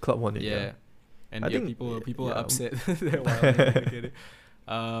 won it. Klopp won it. Yeah. And I yeah, think people yeah. are upset that Wilder didn't get it.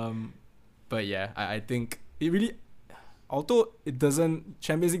 But yeah, I think it really, although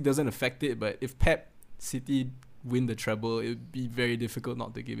Champions League doesn't affect it, but if Pep City win the treble, it would be very difficult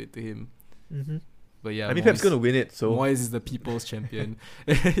not to give it to him. Mm-hmm. But yeah, I mean, Moyes, Pep's gonna win it, so Moyes is the people's champion.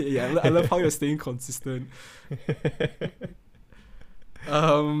 Yeah, I love how you're staying consistent.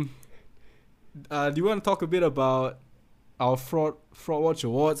 Do you want to talk a bit about our fraud watch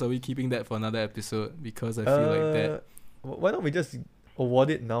awards? Are we keeping that for another episode? Because I feel like that. Why don't we just award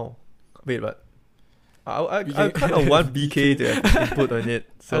it now? Wait, but I BK. kind of want BK to have input on it.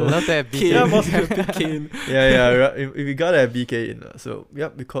 I So love that Kane, BK. most pick Kane. yeah. If we gotta have BK in, so yeah,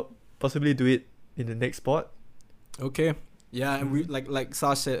 we could possibly do it in the next spot. Okay. Yeah, and we like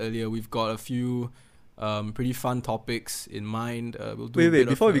Sash said earlier, we've got a few pretty fun topics in mind. We'll do Wait,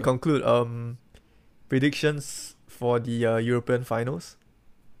 before we conclude, predictions for the European finals.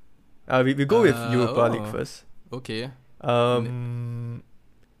 We go with Europa League first. Okay.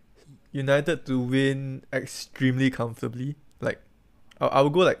 United to win extremely comfortably. Like, I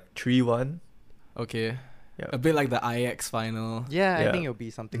would go like 3-1. Okay. Yeah. A bit like the Ajax final. Yeah, I Yeah. think it'll be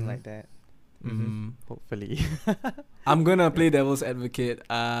something Mhm. like that. Mm-hmm. Hopefully. I'm gonna play devil's advocate.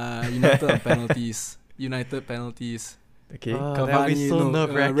 United on penalties. United penalties. Okay. Oh, that'll be so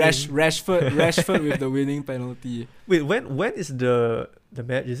nerve-wracking. Rashford with the winning penalty. Wait, when is the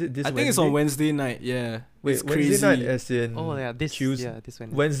match? Is it this I Wednesday? think it's on Wednesday night. Yeah. Wait, it's Wednesday crazy. night as in Oh yeah, this Tuesday, this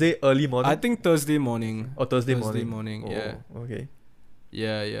Wednesday. Wednesday early morning? I think Thursday morning. or Thursday Thursday morning. morning, yeah. Oh, okay.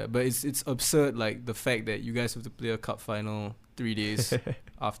 Yeah. But it's absurd, like the fact that you guys have to play a cup final 3 days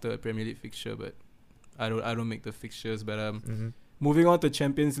after a Premier League fixture. But I don't make the fixtures. But moving on to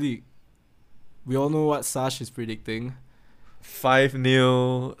Champions League, we all know what Sash is predicting.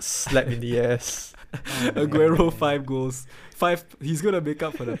 5-0 slap in the ass. Aguero 5 goals. 5. He's gonna make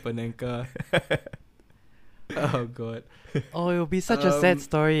up for the Panenka. Oh god. Oh, it'll be such a sad Um,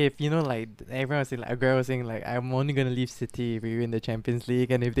 story if like everyone was saying, like Aguero was saying, like I'm only gonna leave City if we win the Champions League,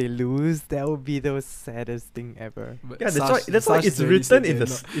 and if they lose, that would be the saddest thing ever. But Yeah, Sash- that's why Sash it's already said written in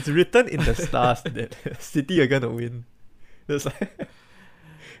they're it's written in the stars that City are gonna win. That's like,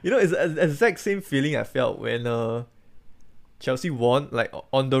 it's the exact same feeling I felt when Chelsea won, like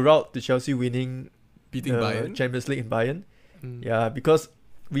on the route to Chelsea winning beating Bayern. Champions League in Bayern. Mm. Yeah, because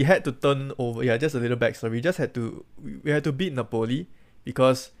we had to turn over. Yeah, just a little backstory. We just had to we had to beat Napoli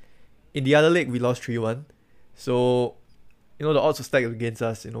because in the other leg we lost 3-1. So the odds were stacked against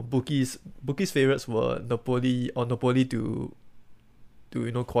us. Bookies favorites were Napoli to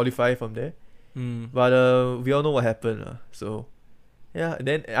qualify from there. But we all know what happened. So yeah, and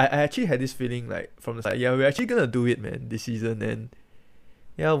then I actually had this feeling like from the start, yeah, we're actually gonna do it, man, this season. And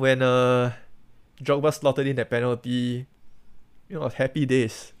yeah, when Drogba slotted in that penalty, happy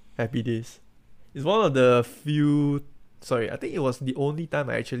days. It's one of the few. Sorry, I think it was the only time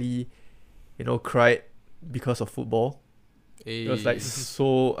I actually, cried because of football. It was like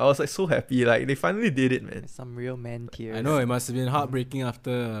I was like so happy. Like they finally did it, man. Some real man tears. I know it must have been heartbreaking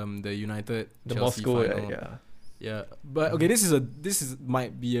after the United The Chelsea Moscow, final. yeah. Yeah, but okay, this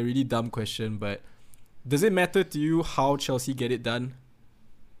might be a really dumb question, but does it matter to you how Chelsea get it done?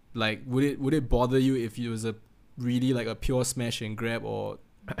 Like, would it bother you if it was a really like a pure smash and grab, or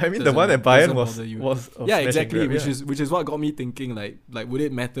I mean, the one at Bayern was bother you? was a Yeah, smash and exactly. grab, Which yeah. is what got me thinking. Like would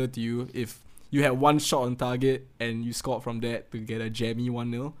it matter to you if you had one shot on target and you scored from that to get a jammy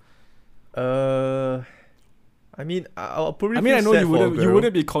 1-0? I mean, I'll probably. I mean, I feel know sad you for wouldn't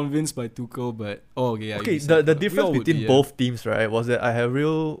Aguero. be convinced by Tuchel, but okay, yeah. Okay, you said the that. We difference all would between be, yeah. both teams, right, was that I have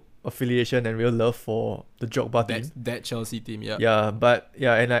real affiliation and real love for the Drogba team. that Chelsea team, yeah. Yeah, but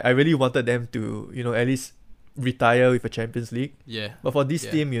yeah, and I really wanted them to, at least retire with a Champions League. Yeah. But for this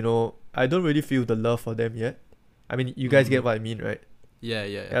Yeah. team, I don't really feel the love for them yet. I mean, you guys get what I mean, right? Yeah.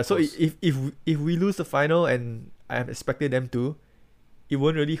 Yeah. So if we lose the final, and I'm expecting them to, it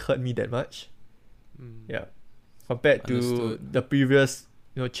won't really hurt me that much. Mm. Yeah. Compared to Understood. the previous,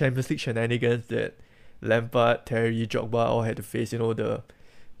 Champions League shenanigans that Lampard, Terry, Drogba all had to face, the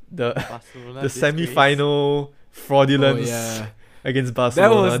Barcelona the disgrace. semi-final fraudulence Oh, yeah. against That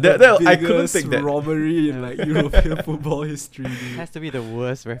Barcelona. was the I couldn't biggest take that. robbery in like European football history. It Dude. has to be the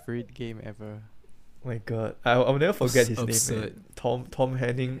worst refereed game ever. My God, I'll never forget his name, Absurd. man. Tom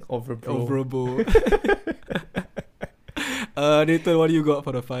Henning Overbro. Overbo. Nathan, what do you got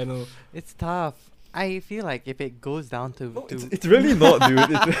for the final? It's tough. I feel like if it goes down to, No, it's really not, dude.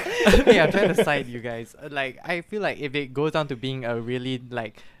 hey, I'm trying to side you guys. Like, I feel like if it goes down to being a really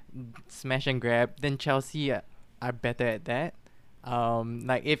like smash and grab, then Chelsea are better at that.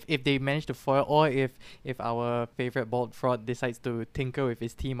 Like if they manage to foil, or if our favorite bald fraud decides to tinker with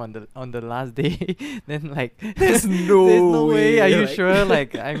his team on the last day, then like There's no way. Are you like- sure?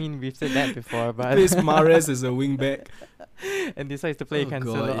 Like, I mean, we've said that before, but Plays Mahrez as a wing back. and decides to play Oh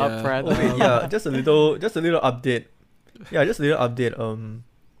Cancelo God, up yeah. front. Oh wait, yeah, just a little update. Yeah, just a little update.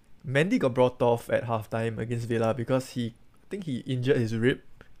 Mendy got brought off at halftime against Villa because I think he injured his rib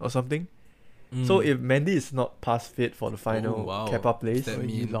or something. So Mm. if Mendy is not past fit for the final, Oh, wow. Kepa plays. That So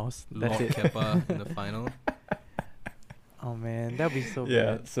you mean lost. That's Lord it. Kepa in the final. Oh man, that'd be so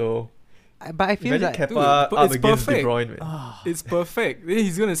Yeah, bad. so But I feel imagine like Dude, Kepa but up it's against De perfect. Bruyne, man. Ah, It's perfect. Then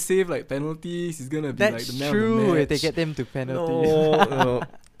he's gonna save like penalties. He's gonna be like that's the man true. of the If they match. get them to penalties. No,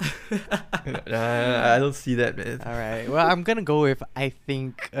 nah, I don't see that, man. All right. Well, I'm gonna go with I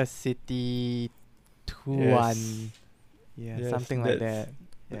think a City 2-1. Yes. Yeah, Yes, something like that's that.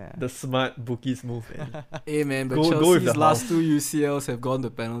 Yeah. The smart bookies move, man. Hey man, but Go with Chelsea's the last house. two UCLs have gone to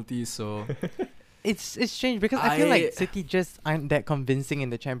penalties, so It's strange because I feel I- like City just aren't that convincing in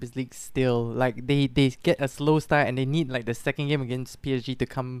the Champions League still. Like they get a slow start and they need like the second game against PSG to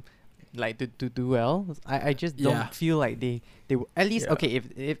come like to do well. I just don't Yeah. feel like they at least Yeah. okay,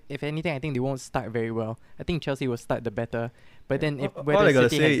 if anything I think they won't start very well. I think Chelsea will start the better. But then if All whether I gotta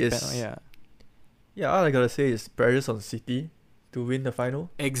City say has is- yeah. Yeah, all I gotta say is pressures on City to win the final.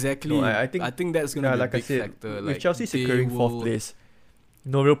 exactly. No, I think- that's gonna Yeah, be like a I big said, factor. with Like Chelsea they securing fourth will- place,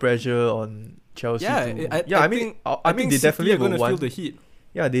 no real pressure on Chelsea. Yeah, I mean, think, I mean, think they City definitely are will gonna feel want. the heat.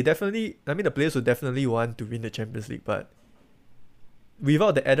 Yeah, they definitely. I mean, the players will definitely want to win the Champions League, but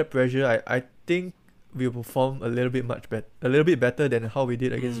without the added pressure, I think we will perform a little bit better than how we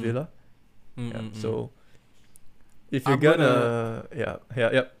did against Mm. Villa. Mm, Yeah, mm, mm. so if you're I'm gonna,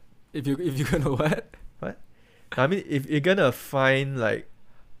 yeah. if you're gonna what? I mean, if you're gonna find like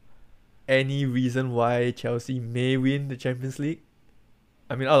any reason why Chelsea may win the Champions League,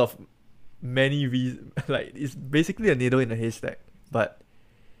 I mean, out of many reasons, like it's basically a needle in a haystack. But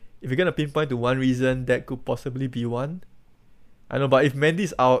if you're gonna pinpoint to one reason, that could possibly be one. I know, but if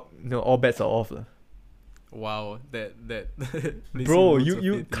Mendy's out, all bets are off, lah. Wow, that Bro,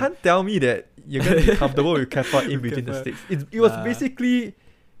 you can't tell me that you're gonna be comfortable with Kepa in With between the Kepa. sticks. It was Nah. basically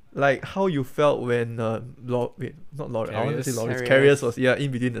like how you felt when not Lauren, I want to say Karius. Lawrence Karius. Karius was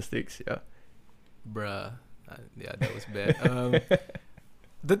in between the sticks. Yeah. Bruh. Yeah, that was bad.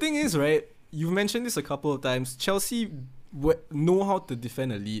 The thing is, right, you've mentioned this a couple of times. Chelsea know how to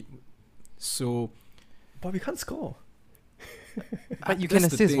defend a lead. So But we can't score. But you that's can the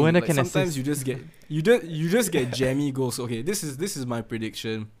assist, thing, Werner like, can sometimes assist. you just get jammy goals. Okay, this is my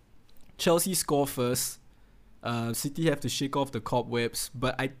prediction. Chelsea score first. City have to shake off the cobwebs,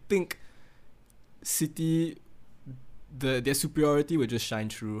 but I think City, their superiority will just shine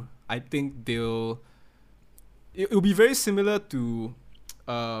through. I think it'll be very similar to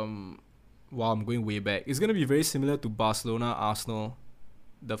wow, I'm going way back. It's gonna be very similar to Barcelona Arsenal,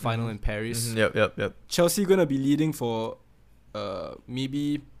 the final in Paris. Yep. Chelsea gonna be leading for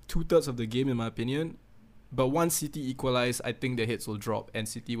maybe 2/3 of the game in my opinion, but once City equalize, I think their heads will drop and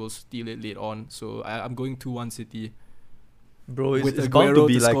City will steal it late on. So I'm going 2-1 City Bro, with it's bound Aguero to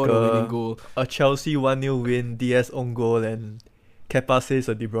be like score the winning goal. a Chelsea 1-0 win, DS own goal, and Kepa saves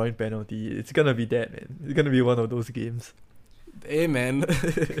a De Bruyne penalty. It's gonna be that, man. It's gonna be one of those games. Hey man,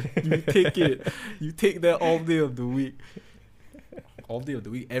 you take it. You take that all day of the week. All day of the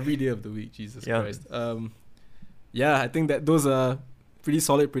week, every day of the week. Jesus Yeah. Christ. Yeah, I think that those are pretty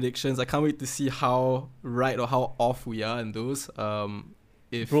solid predictions. I can't wait to see how right or how off we are in those.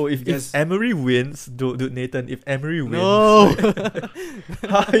 If Bro, you if guys, Emery wins, dude, Nathan, if Emery wins, No.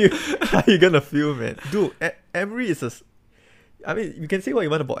 how you gonna feel, man? Dude, Emery is I mean, you can say what you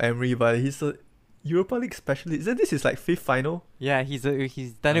want about Emery, but he's a Europa League specialist. Isn't this his like 5th final? Yeah, he's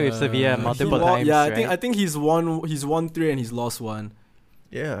done it with Sevilla he multiple lo- times. Yeah, right? I think he's won 3 and he's lost 1.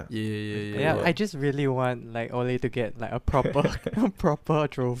 Yeah. Yeah. I just really want like Ole to get like a proper a proper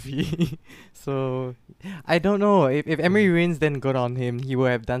trophy. So I don't know if Emery wins, then good on him. He will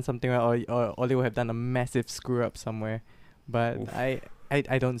have done something right, or Ole will have done a massive screw up somewhere. But Oof.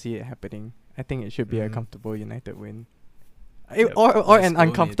 I don't see it happening. I think it should be a Mhm. comfortable United win. Yep. Or Let's an go,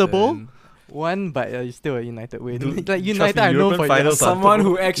 uncomfortable Nathan. one, but still a United win. Dude, Like trust United, me, I know European for finals you. are Someone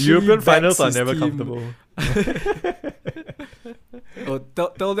who actually European backs finals are his never team. comfortable. Oh,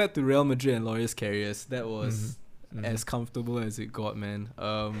 tell that to Real Madrid and Loris Carriers. That was Mhm. as comfortable as it got, man.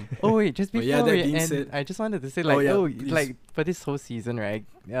 Oh wait, just But before yeah, that we being end, said- I just wanted to say Oh, like, yeah, oh, please. like for this whole season, right?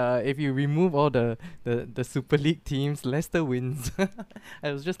 If you remove all the Super League teams, Leicester wins.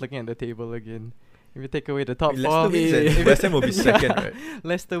 I was just looking at the table again. If you take away the top Leicester four, wins Yeah. and West Ham will be Yeah. second, right?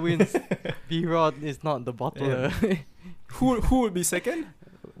 Leicester wins. B-Rod is not the bottler. who would be second?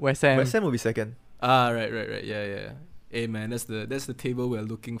 West Ham. West Ham will be second. Ah, right. Yeah. Hey man, that's the table we're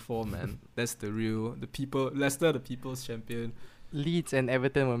looking for, man. That's the people. Leicester, the people's champion. Leeds and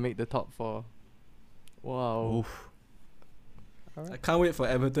Everton will make the top four. Wow. Oof. I can't wait for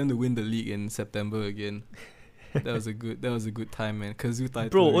Everton to win the league in September again. That was a good time, man. Kazoo title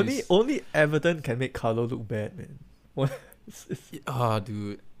Bro, race. only Everton can make Carlo look bad, man. Ah,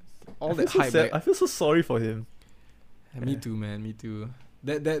 dude. All I feel that so hype. sad. Like, I feel so sorry for him. me too, man. Me too.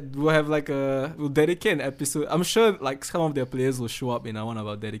 That we'll have we'll dedicate an episode. I'm sure like some of their players will show up in one of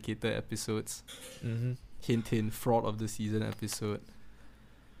our dedicated episodes. Mm-hmm. Hint, fraud of the season episode.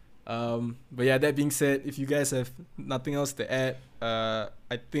 But yeah, that being said, if you guys have nothing else to add,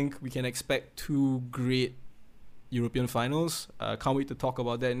 I think we can expect 2 great European finals. Can't wait to talk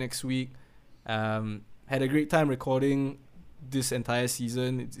about that next week. Had a great time recording this entire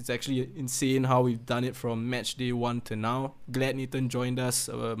season. It's actually insane how we've done it from match day 1 to now. Glad Nathan joined us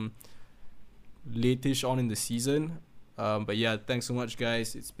late-ish on in the season. But yeah, thanks so much,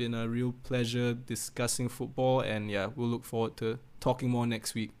 guys. It's been a real pleasure discussing football, and yeah, we'll look forward to talking more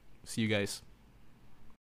next week. See you guys.